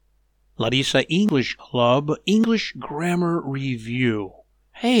Larissa English Club English Grammar Review.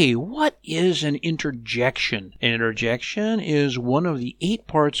 Hey, what is an interjection? An interjection is one of the 8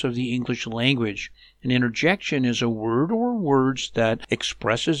 parts of the English language. An interjection is a word or words that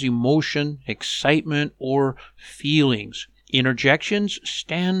expresses emotion, excitement, or feelings. Interjections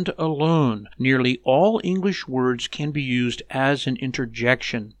stand alone. Nearly all English words can be used as an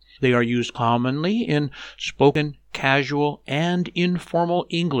interjection. They are used commonly in spoken, casual, and informal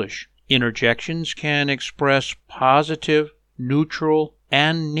English. Interjections can express positive, neutral,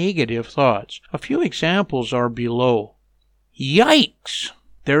 and negative thoughts. A few examples are below. Yikes!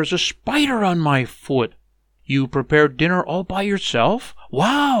 There's a spider on my foot. You prepared dinner all by yourself?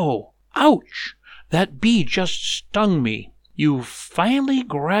 Wow! Ouch! That bee just stung me. You finally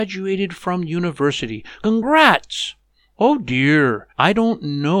graduated from university. Congrats! Oh dear, I don't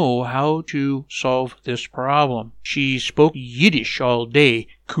know how to solve this problem. She spoke Yiddish all day.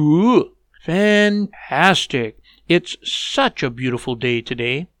 Cool. Fantastic. It's such a beautiful day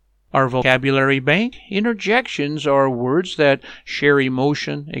today. Our vocabulary bank. Interjections are words that share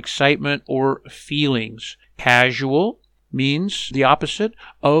emotion, excitement, or feelings. Casual means the opposite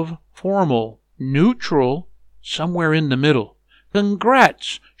of formal. Neutral, somewhere in the middle.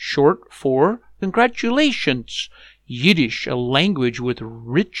 Congrats, short for congratulations. Yiddish, a language with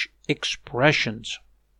rich expressions.